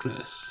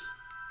darkness.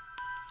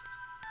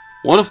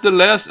 One of the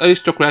last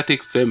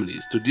aristocratic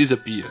families to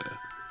disappear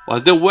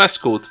was the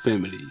Westcote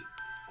family,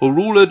 who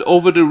ruled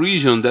over the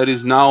region that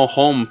is now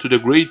home to the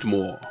Great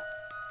Moor,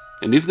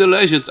 and if the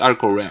legends are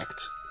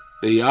correct,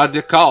 they are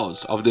the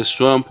cause of the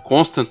swamp's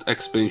constant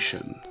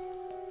expansion.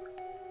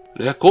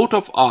 Their coat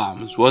of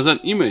arms was an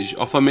image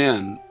of a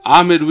man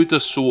armed with a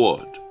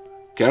sword,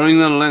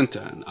 carrying a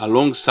lantern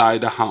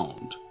alongside a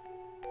hound,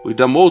 with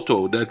a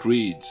motto that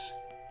reads,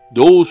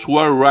 "Those who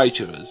are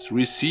righteous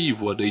receive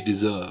what they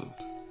deserve."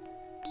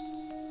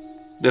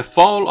 The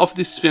fall of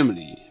this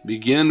family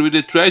began with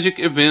the tragic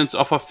events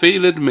of a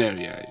failed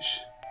marriage.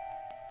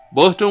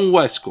 Burton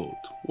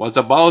Westcote was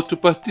about to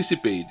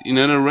participate in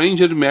an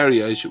arranged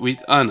marriage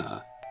with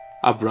Anna,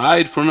 a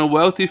bride from a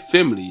wealthy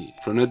family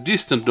from a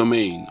distant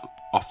domain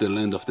of the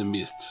Land of the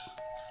Mists.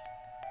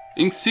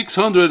 In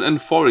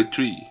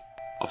 643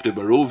 of the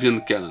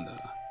Barovian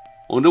calendar,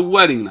 on the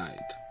wedding night,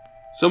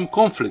 some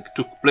conflict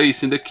took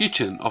place in the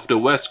kitchen of the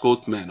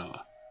Westcote Manor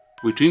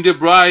between the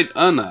bride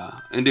Anna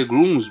and the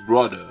groom's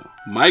brother,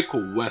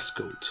 Michael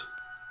Westcote.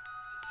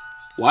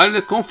 While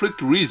the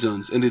conflict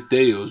reasons and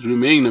details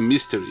remain a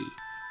mystery,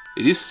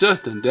 it is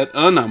certain that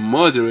Anna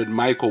murdered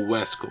Michael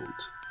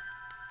Westcote,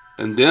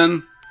 and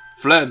then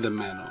fled the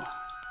manor.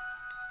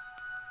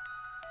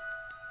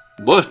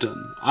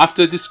 Burton,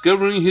 after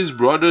discovering his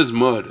brother's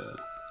murder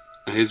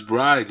and his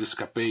bride's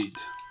escapade,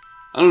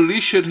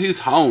 unleashed his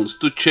hounds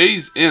to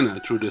chase Anna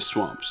through the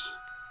swamps.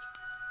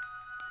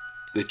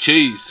 The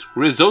chase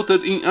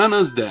resulted in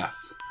Anna's death,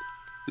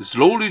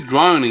 slowly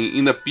drowning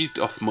in a pit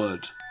of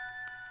mud,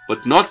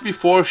 but not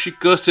before she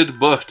cursed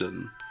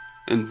Burton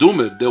and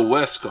doomed the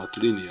Westcote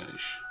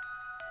lineage.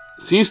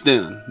 Since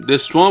then, the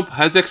swamp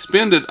has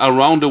expanded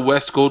around the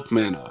Westcote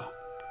Manor,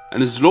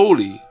 and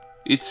slowly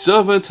its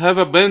servants have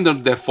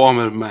abandoned their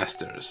former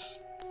masters.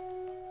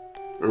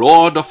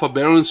 Lord of a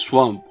barren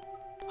swamp,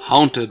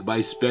 haunted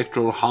by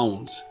spectral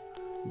hounds,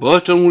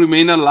 Burton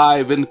remained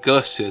alive and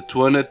cursed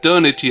to an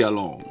eternity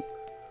alone,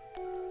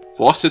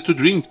 forced to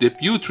drink the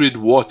putrid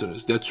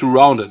waters that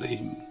surrounded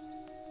him.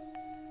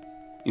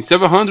 In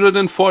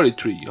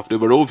 743 of the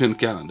Barovian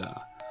calendar,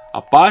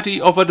 a party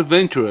of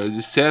adventurers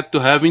is said to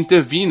have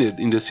intervened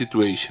in the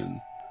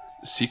situation,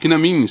 seeking a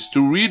means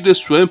to rid the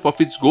swamp of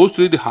its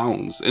ghostly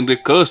hounds and the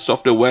curse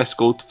of the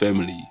Westcote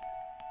family.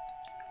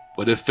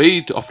 But the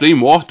fate of the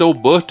immortal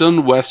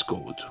Burton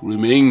Westcote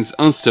remains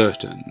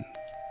uncertain.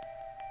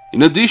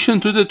 In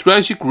addition to the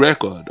tragic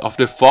record of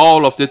the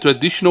fall of the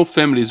traditional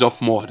families of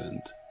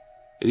Mordent,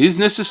 it is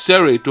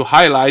necessary to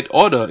highlight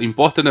other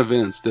important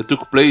events that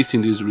took place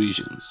in these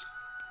regions,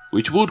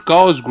 which would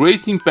cause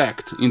great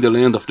impact in the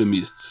Land of the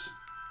Mists.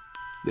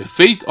 The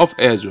fate of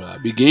Ezra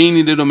began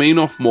in the domain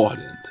of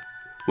Mordent,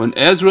 when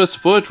Ezra's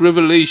first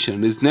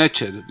revelation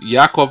snatched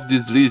Yakov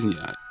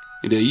Disliznia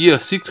in the year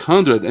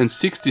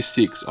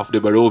 666 of the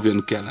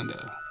Barovian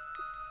calendar.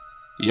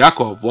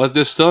 Yakov was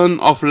the son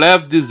of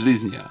Lev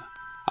Disliznia,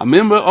 a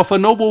member of a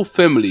noble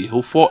family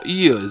who for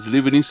years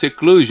lived in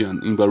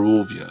seclusion in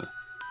Barovia.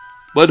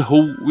 but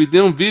who, with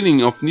the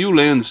unveiling of new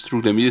lands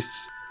through the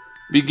mists,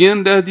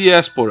 began their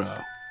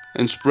diaspora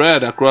and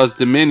spread across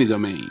the many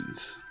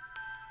domains.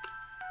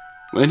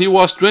 When he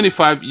was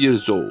 25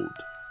 years old,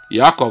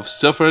 Yakov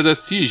suffered a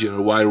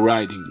seizure while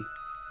riding,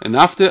 and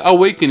after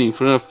awakening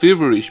from a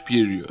feverish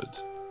period,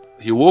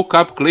 he woke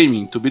up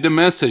claiming to be the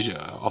messenger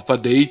of a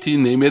deity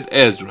named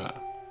Ezra.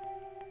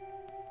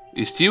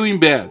 Still in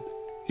bed,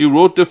 he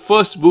wrote the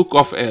first book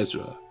of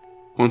Ezra,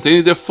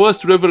 containing the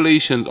first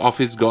revelation of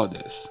his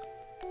goddess,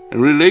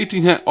 and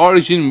relating her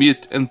origin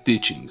myth and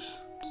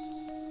teachings.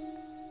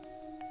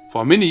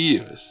 For many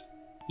years,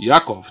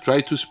 Yakov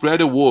tried to spread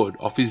the word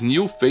of his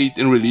new faith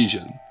and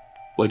religion,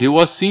 but he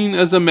was seen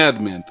as a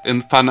madman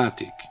and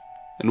fanatic,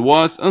 and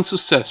was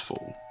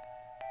unsuccessful.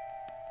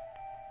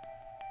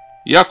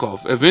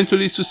 Yakov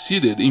eventually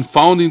succeeded in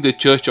founding the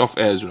Church of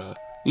Ezra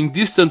in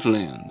distant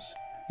lands,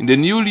 in the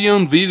newly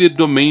unveiled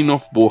domain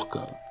of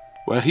Borca,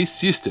 where his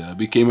sister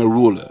became a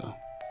ruler.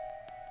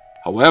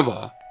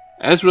 However,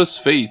 Ezra's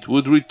faith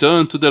would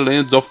return to the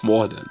lands of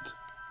Mordent,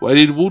 where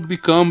it would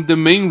become the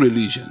main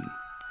religion.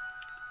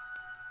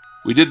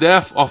 With the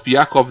death of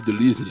Yakov the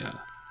Listener,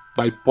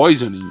 by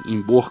poisoning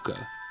in Borca,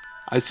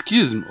 a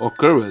schism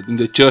occurred in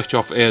the Church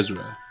of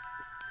Ezra,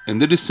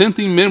 and the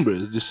dissenting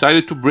members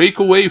decided to break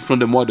away from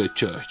the mother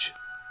church.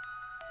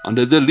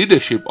 Under the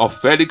leadership of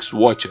Felix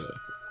Watcher,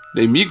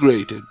 they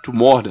migrated to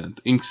Mordent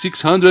in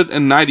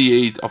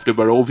 698 of the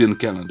Barovian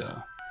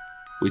calendar,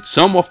 with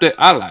some of their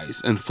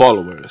allies and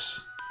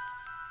followers.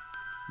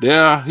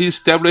 There he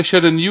established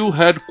a new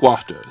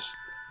headquarters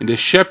in the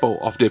Chapel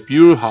of the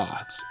Pure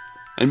Hearts,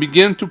 and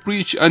began to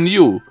preach a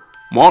new,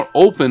 more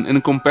open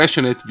and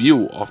compassionate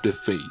view of the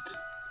faith.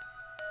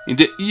 In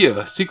the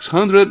year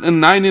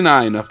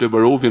 699 of the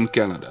Barovian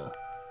calendar,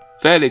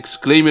 Felix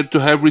claimed to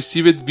have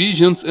received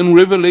visions and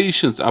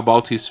revelations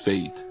about his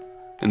faith,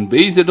 and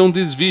based on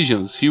these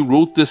visions he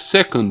wrote the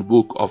second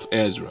book of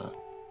Ezra.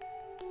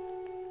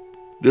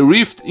 The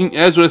rift in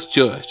Ezra's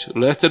church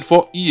lasted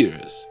for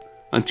years,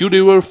 until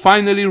they were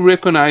finally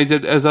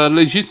recognized as a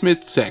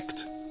legitimate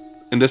sect,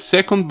 and the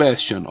second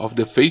bastion of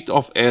the faith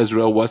of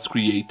Ezra was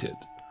created,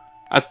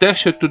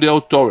 attached to the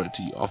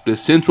authority of the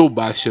central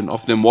bastion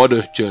of the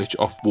Mother Church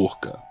of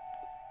Borca.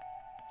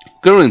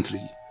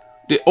 Currently,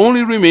 the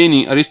only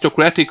remaining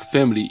aristocratic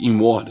family in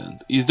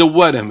Mordent is the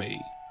Wedamei,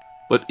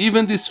 but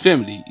even this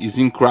family is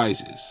in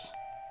crisis.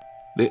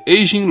 The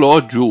aging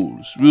Lord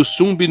Jules will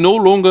soon be no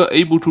longer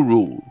able to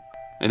rule,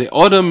 and the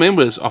other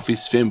members of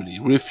his family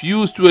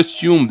refuse to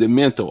assume the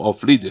mantle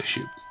of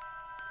leadership.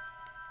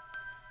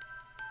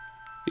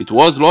 It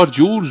was Lord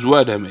Jules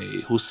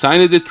Wedamei who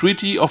signed the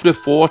Treaty of the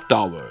Four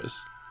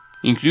Towers,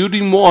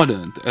 including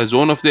Mordent as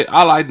one of the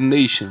allied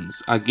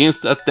nations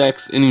against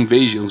attacks and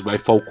invasions by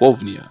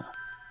Falkovnia.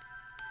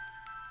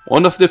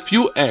 One of the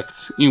few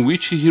acts in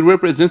which he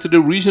represented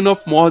the region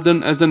of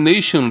Mordent as a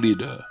nation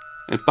leader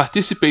and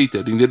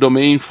participated in the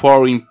domain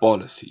foreign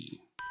policy.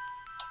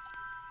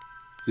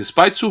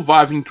 Despite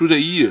surviving through the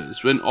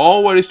years when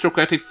all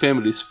aristocratic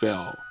families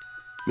fell,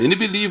 many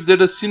believe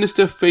that a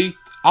sinister fate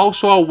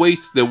also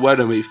awaits the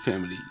Wedamei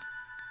family,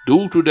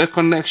 due to their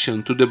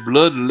connection to the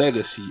blood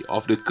legacy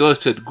of the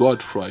cursed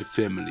Godfroy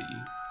family.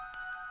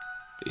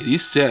 It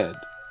is said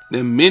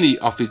that many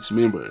of its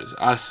members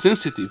are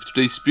sensitive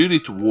to the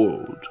spirit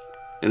world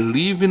and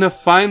live in a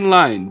fine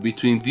line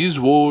between this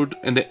world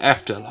and the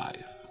afterlife.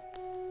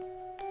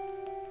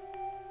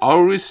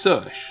 Our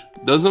research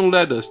doesn't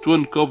let us to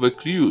uncover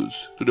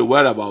clues to the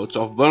whereabouts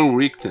of Van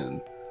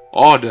Richten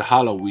or the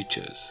Hollow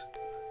Witches,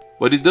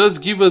 but it does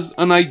give us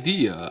an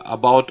idea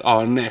about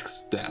our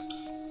next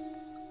steps.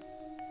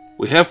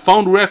 We have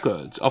found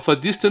records of a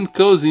distant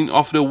cousin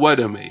of the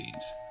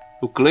Weathermaids,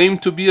 who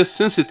claimed to be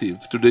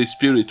sensitive to the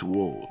spirit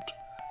world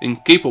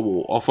and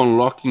capable of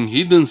unlocking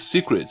hidden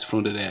secrets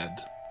from the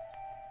dead.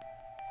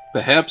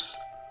 Perhaps,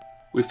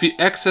 if we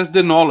access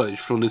the knowledge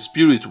from the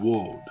spirit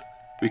world,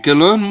 we can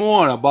learn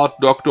more about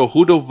Dr.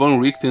 Rudolf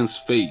van Richten's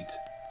fate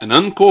and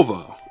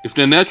uncover if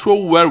the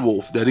natural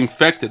werewolf that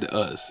infected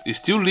us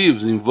still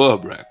lives in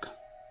Verbrek.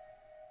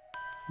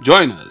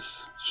 Join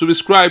us,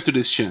 subscribe to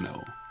this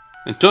channel,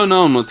 and turn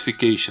on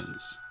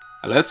notifications,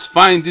 and let's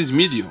find this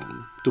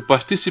medium to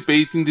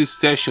participate in this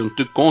session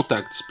to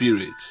contact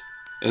spirits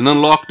and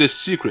unlock the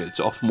secrets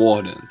of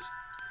Mordent.